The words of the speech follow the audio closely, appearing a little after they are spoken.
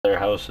their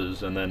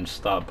houses and then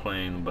stopped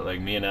playing. But like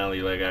me and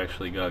Ali like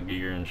actually got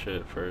gear and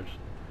shit first.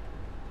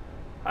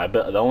 I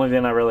bet the only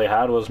thing I really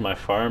had was my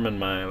farm and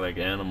my like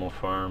animal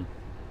farm.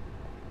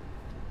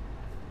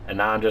 And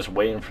now I'm just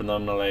waiting for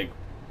them to like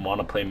want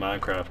to play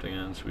Minecraft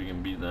again so we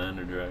can beat the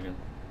Ender Dragon.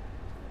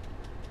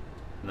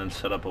 And then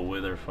set up a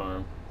wither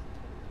farm.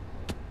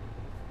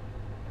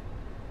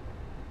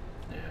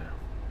 Yeah.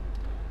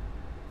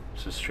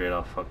 This is straight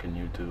off fucking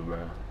YouTube,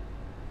 bro.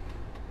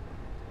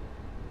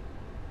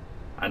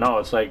 I know,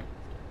 it's like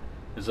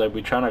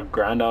we trying to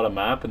grind out a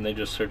map and they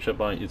just search up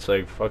on, it's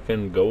like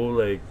fucking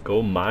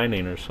go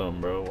mining or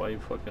something, bro. Why you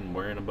fucking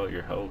worrying about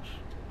your house?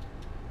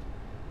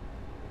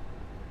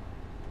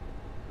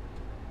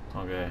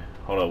 Okay,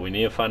 hold up, we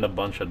need to find a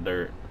bunch of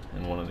dirt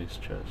in one of these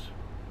chests.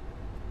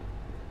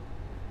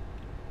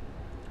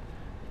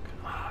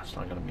 Ah, it's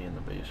not gonna be in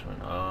the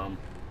basement.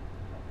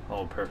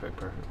 Oh, perfect.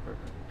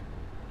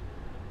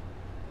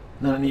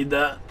 Then I need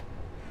that.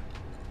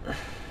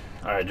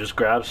 Alright, just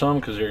grab some,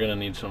 because you're gonna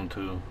need some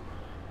too.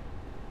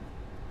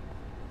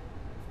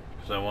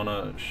 Because I want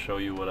to show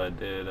you what I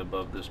did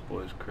above this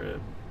boy's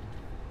crib.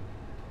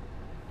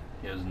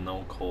 He has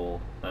no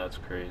coal. That's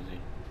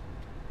crazy.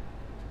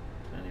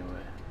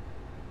 Anyway.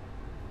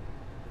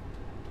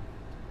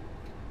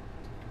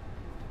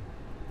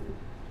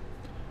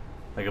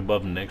 Like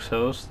above Nick's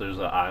house, there's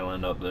an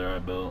island up there I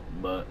built,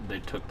 but they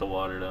took the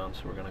water down,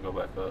 so we're gonna go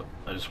back up.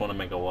 I just want to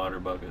make a water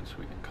bucket so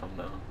we can come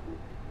down.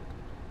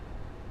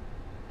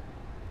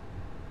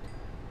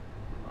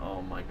 Oh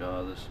my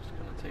god, this is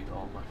gonna take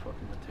all my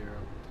fucking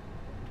material.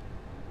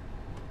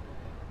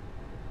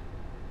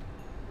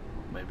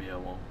 Maybe I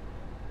won't.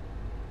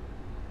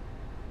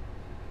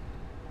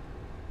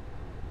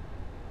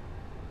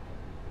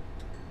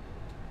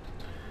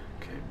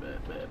 Okay, bet.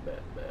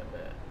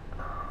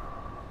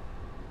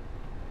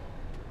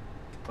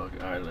 Fuck,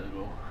 alright, let's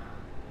go.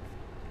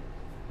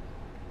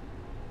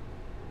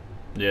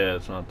 Yeah,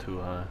 it's not too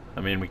high.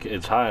 I mean,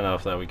 it's high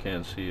enough that we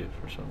can't see it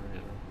for some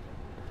reason.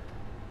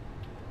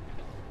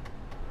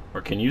 Or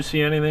can you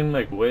see anything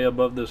like way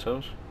above this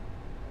house?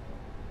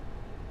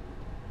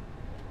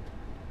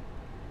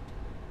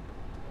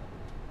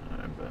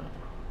 I bet.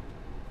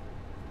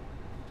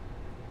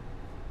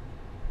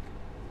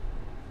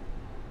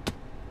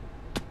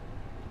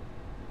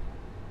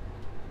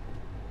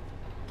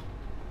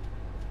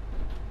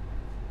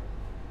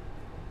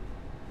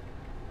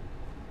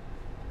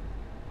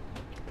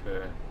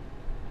 Okay.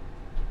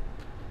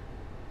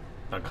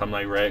 Now come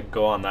like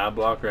go on that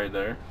block right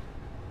there.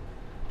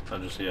 I'll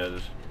just, yeah,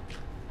 just,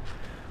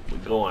 we're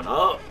going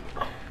up.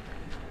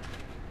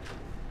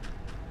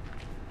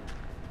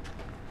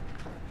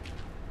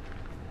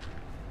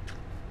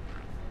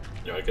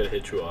 Yo, I could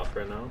hit you off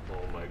right now.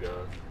 Oh my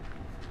god.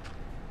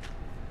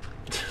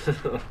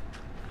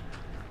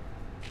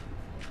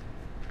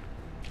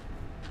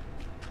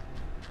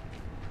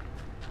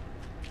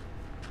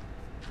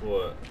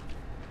 What?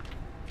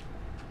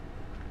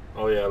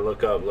 Oh yeah,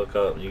 look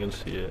up, you can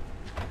see it.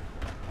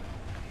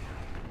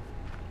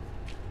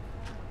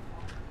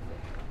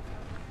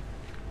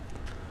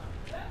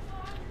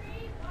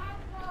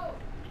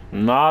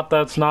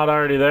 That's not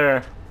already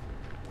there.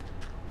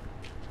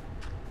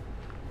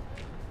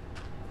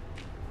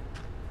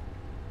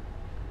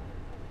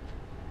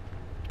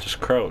 Just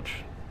crouch,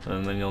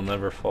 and then you'll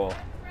never fall.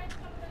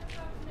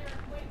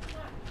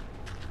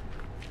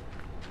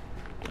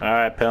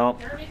 Alright, pal.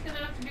 Jeremy's gonna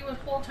have to do a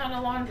full ton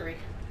of laundry.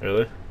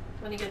 Really?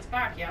 When he gets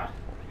back, yeah.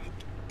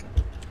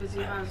 Because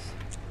he has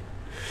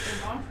been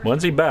gone for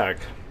When's he back?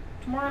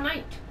 tomorrow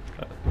night.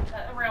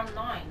 At around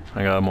 9.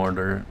 I got more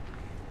dirt.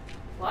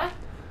 What?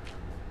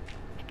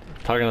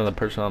 Talking to the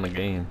person on the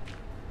game.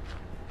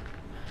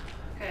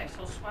 Okay,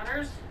 so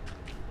sweaters,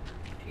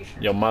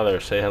 t-shirts. Yo, mother,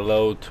 say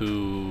hello to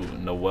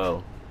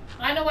Noelle.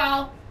 Hi,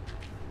 Noelle.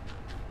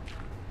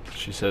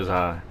 She says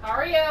hi. How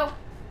are you?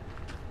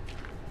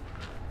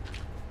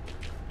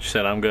 She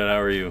said, I'm good, how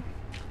are you?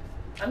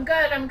 I'm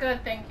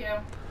good, thank you.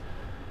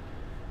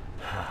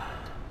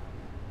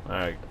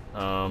 Alright,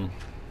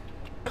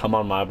 come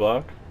on my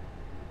block.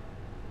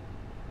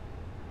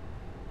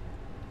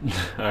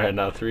 Alright,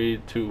 now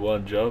 3, 2,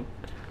 1, jump.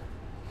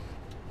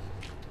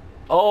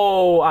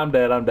 Oh, I'm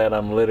dead,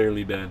 I'm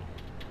literally dead.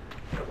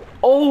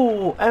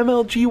 Oh,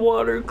 MLG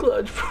water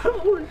clutch, bro.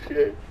 Oh,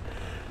 shit.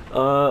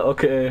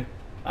 Okay.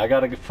 I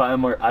gotta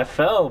find more. I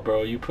fell,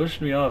 bro. You pushed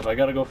me off. I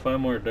gotta go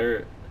find more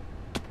dirt.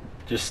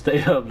 Just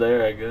stay up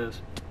there, I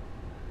guess.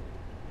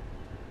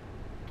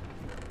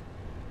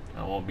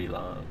 I won't be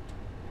long.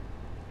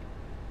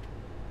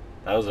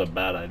 That was a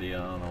bad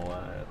idea. I don't know why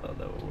I thought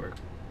that would work.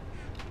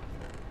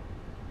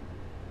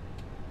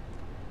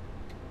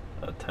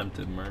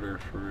 Attempted murder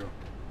for real.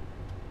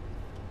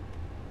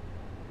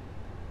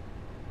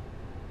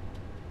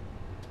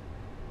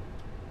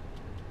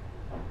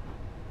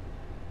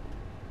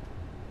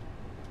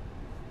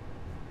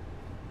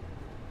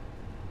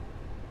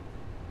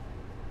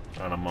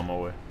 Alright, I'm on my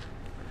way.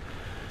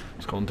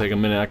 It's gonna take a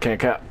minute. I can't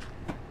cap.